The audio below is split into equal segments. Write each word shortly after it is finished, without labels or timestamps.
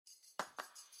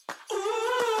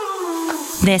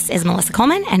This is Melissa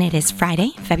Coleman, and it is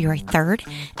Friday, February 3rd,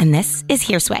 and this is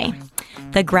HearSway.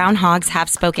 The groundhogs have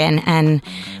spoken, and,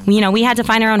 we had to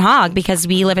find our own hog because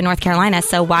we live in North Carolina,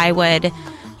 so why would,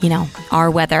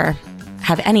 our weather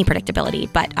have any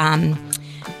predictability? But,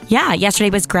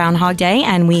 yesterday was Groundhog Day,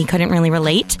 and we couldn't really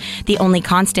relate. The only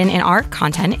constant in our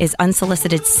content is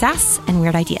unsolicited sass and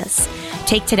weird ideas.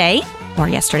 Take today, or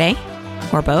yesterday,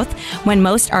 or both, when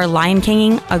most are Lion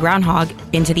Kinging a groundhog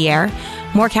into the air.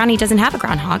 Moore County doesn't have a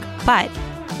groundhog, but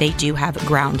they do have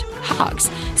ground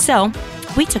hogs. So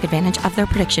we took advantage of their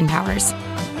prediction powers.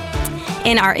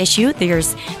 In our issue,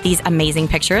 there's these amazing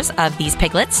pictures of these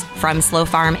piglets from Slow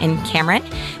Farm in Cameron,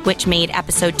 which made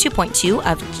episode 2.2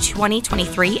 of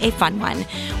 2023 a fun one.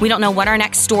 We don't know what our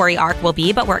next story arc will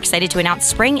be, but we're excited to announce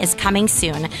spring is coming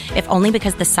soon, if only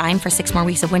because the sign for 6 more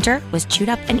weeks of winter was chewed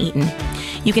up and eaten.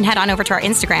 You can head on over to our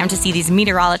Instagram to see these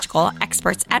meteorological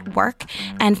experts at work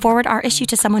and forward our issue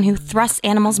to someone who thrusts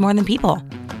animals more than people.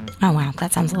 Oh, wow,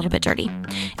 that sounds a little bit dirty.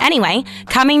 Anyway,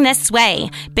 coming this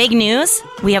way, big news.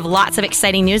 We have lots of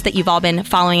exciting news that you've all been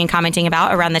following and commenting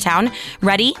about around the town.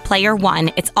 Ready Player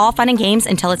One. It's all fun and games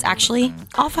until it's actually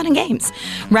all fun and games.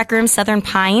 Rec Room Southern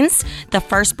Pines, the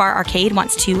First Bar Arcade,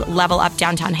 wants to level up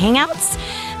downtown hangouts.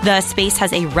 The space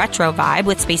has a retro vibe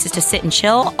with spaces to sit and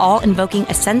chill, all invoking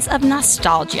a sense of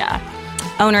nostalgia.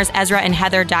 Owners Ezra and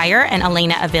Heather Dyer and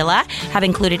Elena Avila have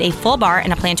included a full bar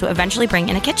and a plan to eventually bring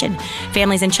in a kitchen.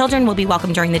 Families and children will be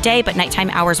welcome during the day, but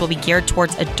nighttime hours will be geared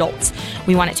towards adults.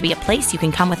 We want it to be a place you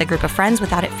can come with a group of friends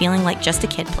without it feeling like just a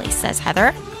kid place, says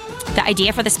Heather. The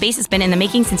idea for the space has been in the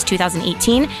making since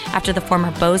 2018 after the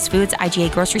former Bose Foods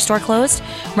IGA grocery store closed.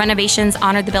 Renovations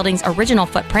honored the building's original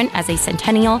footprint as a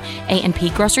centennial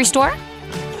A&P grocery store.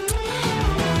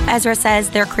 Ezra says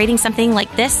they're creating something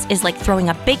like this is like throwing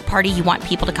a big party you want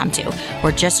people to come to.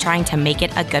 We're just trying to make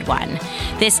it a good one.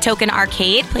 This token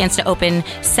arcade plans to open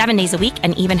 7 days a week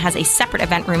and even has a separate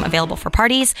event room available for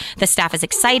parties. The staff is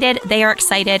excited, they are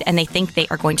excited, and they think they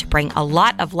are going to bring a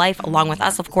lot of life, along with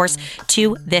us, of course,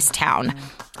 to this town.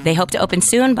 They hope to open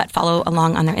soon, but follow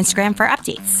along on their Instagram for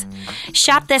updates.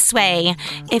 Shop this way.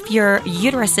 If your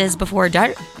uterus is before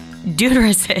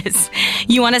deuteruses,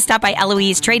 you want to stop by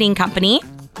Eloise Trading Company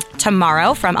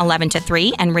tomorrow from 11 to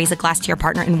 3 and raise a glass to your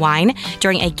partner in wine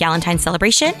during a Galentine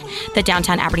celebration. The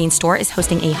downtown Aberdeen store is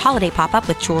hosting a holiday pop-up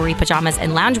with jewelry, pajamas,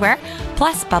 and loungewear,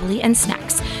 plus bubbly and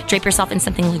snacks. Drape yourself in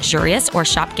something luxurious or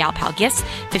shop Gal Pal gifts,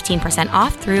 15%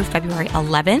 off through February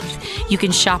 11th. You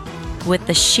can shop with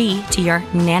the she to your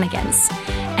nanigans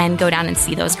and go down and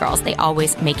see those girls. They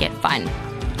always make it fun.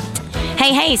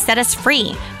 Hey, set us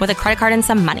free with a credit card and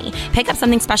some money. Pick up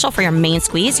something special for your main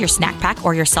squeeze, your snack pack,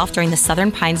 or yourself during the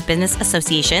Southern Pines Business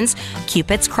Association's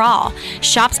Cupid's Crawl.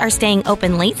 Shops are staying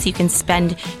open late so you can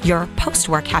spend your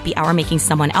post-work happy hour making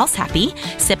someone else happy.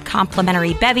 Sip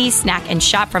complimentary bevies, snack and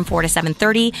shop from 4 to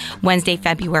 7:30, Wednesday,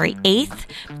 February 8th.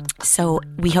 So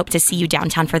we hope to see you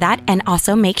downtown for that. And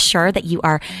also make sure that you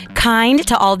are kind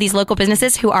to all of these local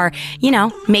businesses who are,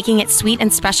 making it sweet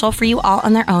and special for you all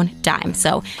on their own dime.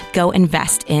 So go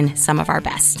invest in some of our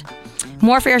best.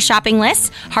 More for your shopping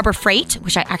list. Harbor Freight,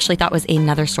 which I actually thought was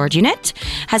another storage unit,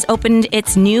 has opened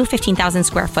its new 15,000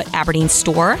 square foot Aberdeen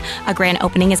store. A grand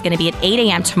opening is going to be at 8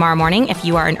 a.m. tomorrow morning if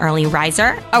you are an early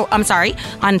riser. On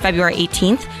February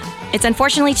 18th. It's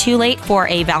unfortunately too late for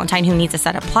a Valentine who needs a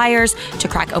set of pliers to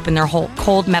crack open their whole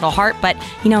cold metal heart, but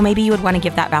maybe you would want to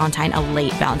give that Valentine a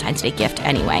late Valentine's Day gift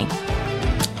anyway.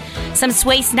 Some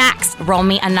Sway snacks. Roll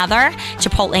me another.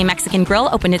 Chipotle Mexican Grill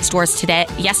opened its doors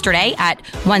yesterday at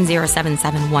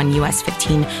 10771 US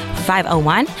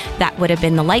 15501. That would have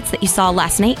been the lights that you saw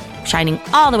last night shining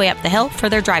all the way up the hill for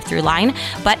their drive-through line.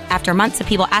 But after months of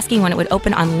people asking when it would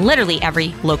open on literally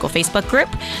every local Facebook group,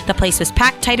 the place was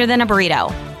packed tighter than a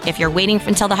burrito. If you're waiting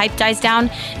until the hype dies down,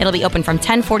 it'll be open from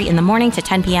 10:40 in the morning to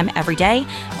 10 p.m. every day.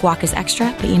 Guac is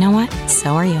extra, but you know what?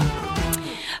 So are you.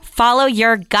 Follow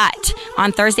your gut.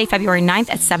 On Thursday, February 9th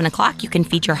at 7 o'clock, you can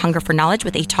feed your hunger for knowledge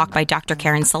with a talk by Dr.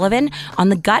 Karen Sullivan on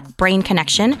the gut-brain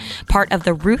connection, part of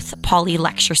the Ruth Pauley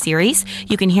Lecture Series.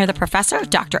 You can hear the professor,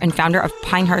 doctor, and founder of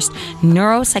Pinehurst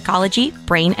Neuropsychology,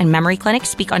 Brain, and Memory Clinic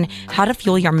speak on how to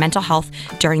fuel your mental health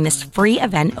during this free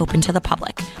event open to the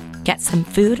public. Get some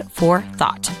food for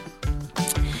thought.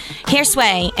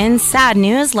 HearSway. In sad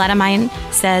news, lead mine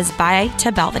says bye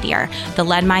to Belvedere. The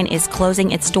lead mine is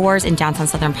closing its doors in downtown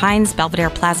Southern Pines, Belvedere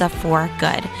Plaza, for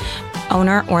good.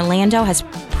 Owner Orlando has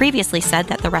previously said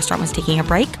that the restaurant was taking a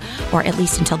break, or at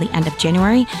least until the end of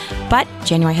January, but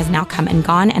January has now come and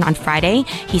gone, and on Friday,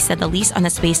 he said the lease on the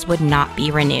space would not be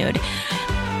renewed.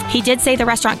 He did say the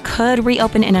restaurant could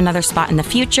reopen in another spot in the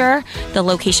future. The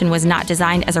location was not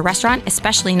designed as a restaurant,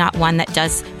 especially not one that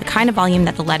does the kind of volume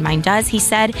that the Lead Mine does, he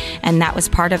said, and that was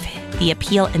part of the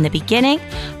appeal in the beginning,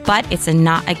 but it's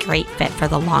not a great fit for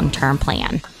the long-term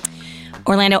plan.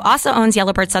 Orlando also owns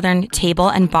Yellowbird Southern Table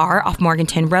and Bar off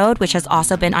Morganton Road, which has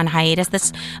also been on hiatus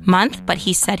this month, but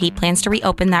he said he plans to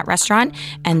reopen that restaurant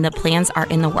and the plans are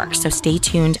in the works. So stay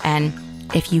tuned, and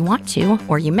if you want to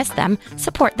or you miss them,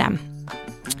 support them.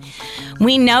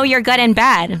 We know you're good in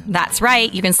bed. That's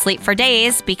right. You can sleep for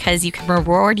days because you can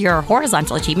reward your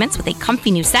horizontal achievements with a comfy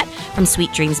new set from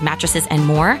Sweet Dreams Mattresses and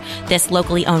More. This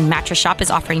locally owned mattress shop is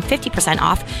offering 50%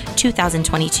 off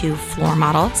 2022 floor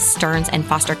model Stearns and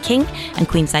Foster King and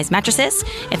queen size mattresses.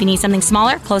 If you need something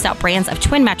smaller, closeout brands of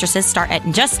twin mattresses start at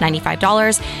just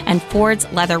 $95, and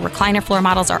Ford's leather recliner floor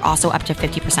models are also up to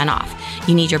 50% off.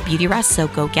 You need your beauty rest, so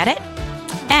go get it.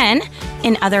 And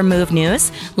in other move news,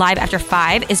 Live After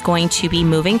 5 is going to be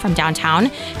moving from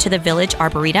downtown to the Village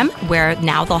Arboretum, where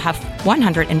now they'll have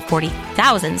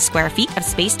 140,000 square feet of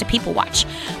space to people watch.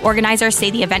 Organizers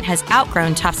say the event has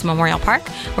outgrown Tufts Memorial Park,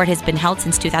 where it has been held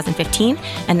since 2015,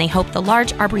 and they hope the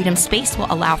large Arboretum space will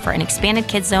allow for an expanded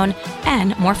kids zone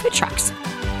and more food trucks.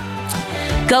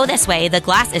 Go this way. The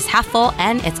glass is half full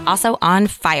and it's also on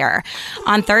fire.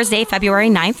 On Thursday, February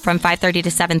 9th from 5:30 to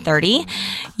 7:30,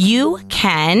 you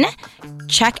can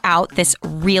check out this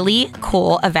really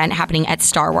cool event happening at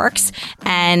Starworks,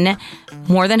 and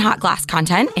more than hot glass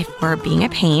content if we're being a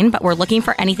pain, but we're looking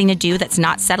for anything to do that's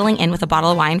not settling in with a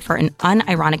bottle of wine for an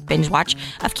unironic binge watch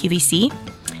of QVC.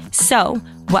 So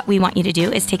what we want you to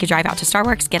do is take a drive out to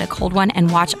Starworks, get a cold one, and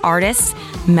watch artists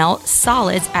melt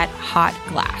solids at hot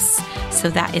glass. So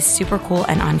that is super cool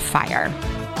and on fire.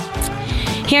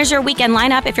 Here's your weekend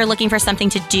lineup. If you're looking for something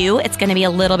to do, it's going to be a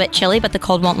little bit chilly, but the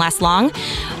cold won't last long.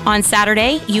 On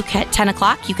Saturday, at 10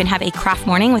 o'clock, you can have a craft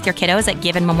morning with your kiddos at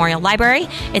Given Memorial Library.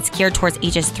 It's geared towards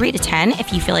ages 3 to 10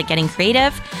 if you feel like getting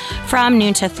creative. From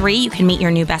noon to 3, you can meet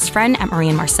your new best friend at Marie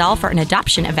and Marcel for an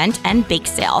adoption event and bake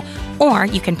sale. Or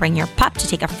you can bring your pup to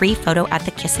take a free photo at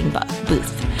the Kissing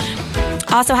booth.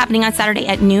 Also happening on Saturday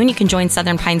at noon, you can join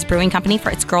Southern Pines Brewing Company for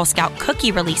its Girl Scout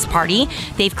cookie release party.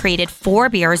 They've created 4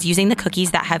 beers using the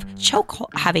cookies that have a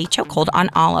chokehold on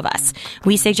all of us.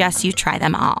 We suggest you try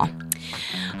them all.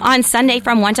 On Sunday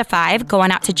from 1 to 5, go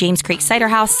on out to James Creek Cider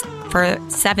House for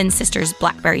Seven Sisters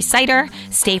Blackberry Cider,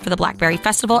 stay for the Blackberry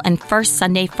Festival, and First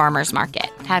Sunday Farmers Market.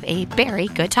 Have a very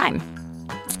good time.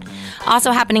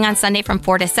 Also happening on Sunday from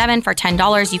 4 to 7 for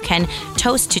 $10, you can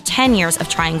toast to 10 years of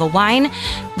Triangle wine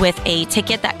with a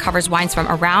ticket that covers wines from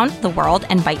around the world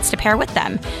and bites to pair with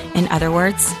them. In other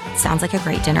words, sounds like a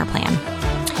great dinner plan.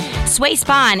 Sway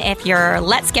Spawn, if you're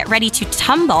let's get ready to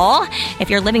tumble. If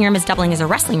your living room is doubling as a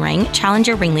wrestling ring, challenge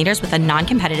your ringleaders with a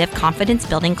non-competitive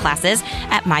confidence-building classes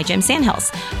at My Gym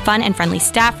Sandhills. Fun and friendly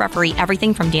staff referee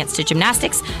everything from dance to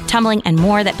gymnastics, tumbling, and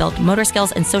more that build motor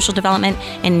skills and social development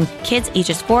in kids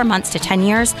ages 4 months to 10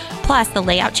 years. Plus, the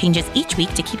layout changes each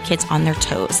week to keep kids on their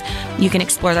toes. You can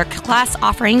explore their class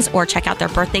offerings or check out their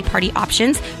birthday party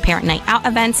options, parent night out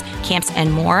events, camps,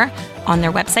 and more on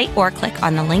their website, or click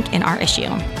on the link in our issue.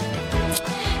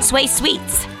 Sway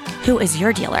Sweets. Who is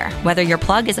your dealer? Whether your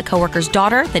plug is a coworker's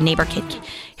daughter, the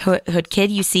neighborhood kid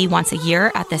you see once a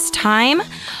year at this time,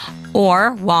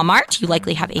 or Walmart, you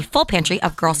likely have a full pantry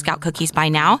of Girl Scout cookies by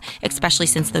now, especially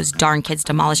since those darn kids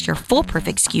demolished your foolproof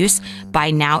excuse by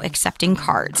now accepting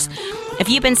cards. If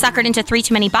you've been suckered into 3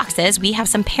 too many boxes, we have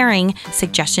some pairing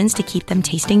suggestions to keep them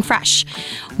tasting fresh.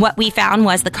 What we found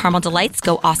was the Caramel Delights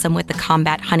go awesome with the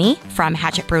Combat Honey from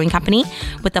Hatchet Brewing Company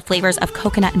with the flavors of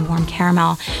coconut and warm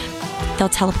caramel. They'll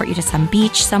teleport you to some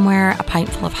beach somewhere, a pint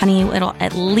full of honey. It'll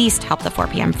at least help the 4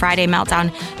 p.m. Friday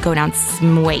meltdown go down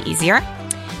way easier.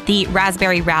 The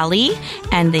Raspberry Rally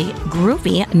and the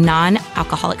groovy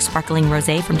non-alcoholic sparkling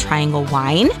rosé from Triangle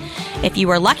Wine. If you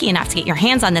were lucky enough to get your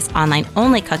hands on this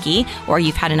online-only cookie, or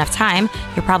you've had enough time,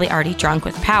 you're probably already drunk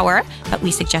with power, but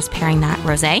we suggest pairing that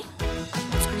rosé.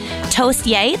 Toast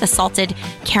Yay, the salted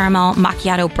caramel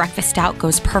macchiato breakfast stout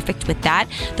goes perfect with that.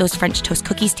 Those French toast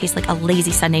cookies taste like a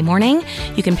lazy Sunday morning.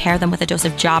 You can pair them with a dose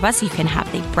of Java so you can have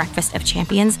the breakfast of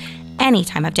champions any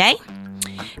time of day.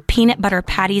 Peanut butter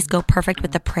patties go perfect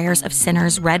with the Prayers of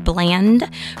Sinners Red Blend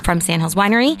from Sandhills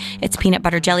Winery. It's peanut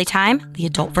butter jelly time, the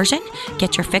adult version.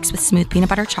 Get your fix with smooth peanut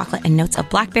butter, chocolate, and notes of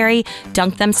blackberry.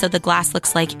 Dunk them so the glass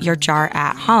looks like your jar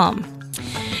at home.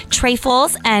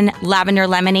 Trifles and lavender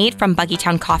lemonade from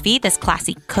Buggytown Coffee. This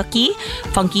classy cookie,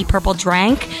 funky purple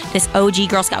drink. This OG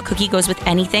Girl Scout cookie goes with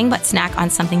anything but snack on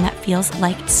something that feels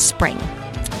like spring.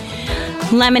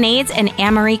 Lemonades and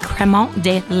Amory Cremant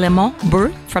de Limon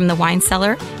Brut from the wine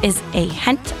cellar is a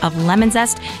hint of lemon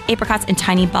zest, apricots, and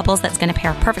tiny bubbles that's going to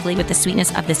pair perfectly with the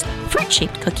sweetness of this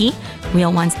fruit-shaped cookie.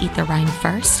 Real ones eat the rind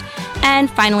first. And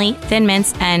finally, Thin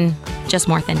Mints and just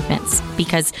more Thin Mints,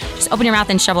 because just open your mouth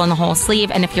and shovel in the whole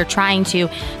sleeve. And if you're trying to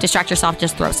distract yourself,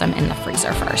 just throw some in the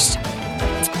freezer first.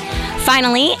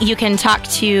 Finally, you can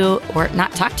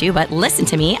listen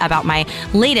to me about my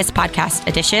latest podcast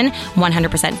edition,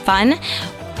 100% Fun,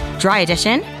 Dry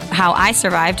Edition, How I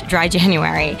Survived Dry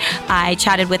January. I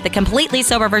chatted with the completely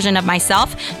sober version of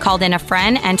myself, called in a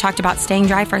friend, and talked about staying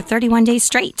dry for 31 days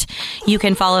straight. You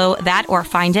can follow that or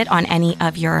find it on any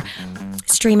of your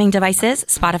streaming devices,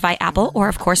 Spotify, Apple, or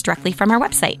of course directly from our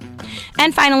website.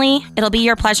 And finally, it'll be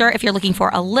your pleasure if you're looking for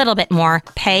a little bit more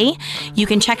pay. You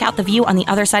can check out the view on the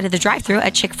other side of the drive-thru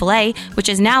at Chick-fil-A, which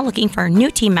is now looking for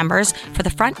new team members for the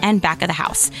front and back of the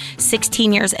house.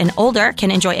 16 years and older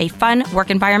can enjoy a fun work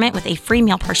environment with a free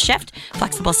meal per shift,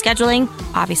 flexible scheduling,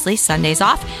 obviously Sundays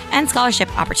off, and scholarship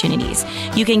opportunities.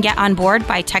 You can get on board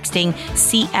by texting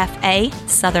CFA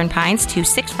Southern Pines to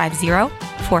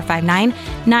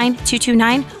 650-459-9229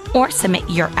 or submit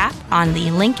your app on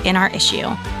the link in our issue.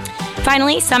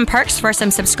 Finally, some perks for some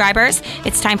subscribers.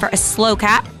 It's time for a slow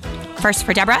clap. First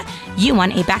for Deborah, you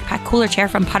won a backpack cooler chair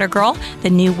from Putter Girl, the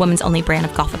new woman's only brand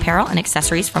of golf apparel and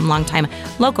accessories from longtime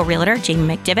local realtor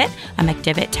Jamie McDivitt, a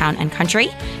McDivitt Town and Country.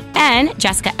 And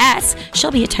Jessica S.,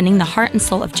 she'll be attending the Heart and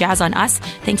Soul of Jazz on Us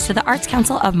thanks to the Arts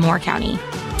Council of Moore County.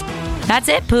 That's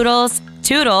it, poodles,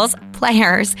 toodles,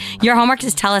 players. Your homework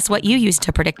is tell us what you use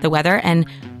to predict the weather, and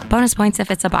bonus points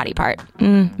if it's a body part.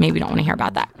 Maybe we don't want to hear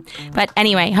about that. But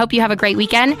anyway, hope you have a great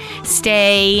weekend.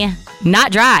 Stay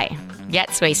not dry,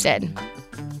 get wasted.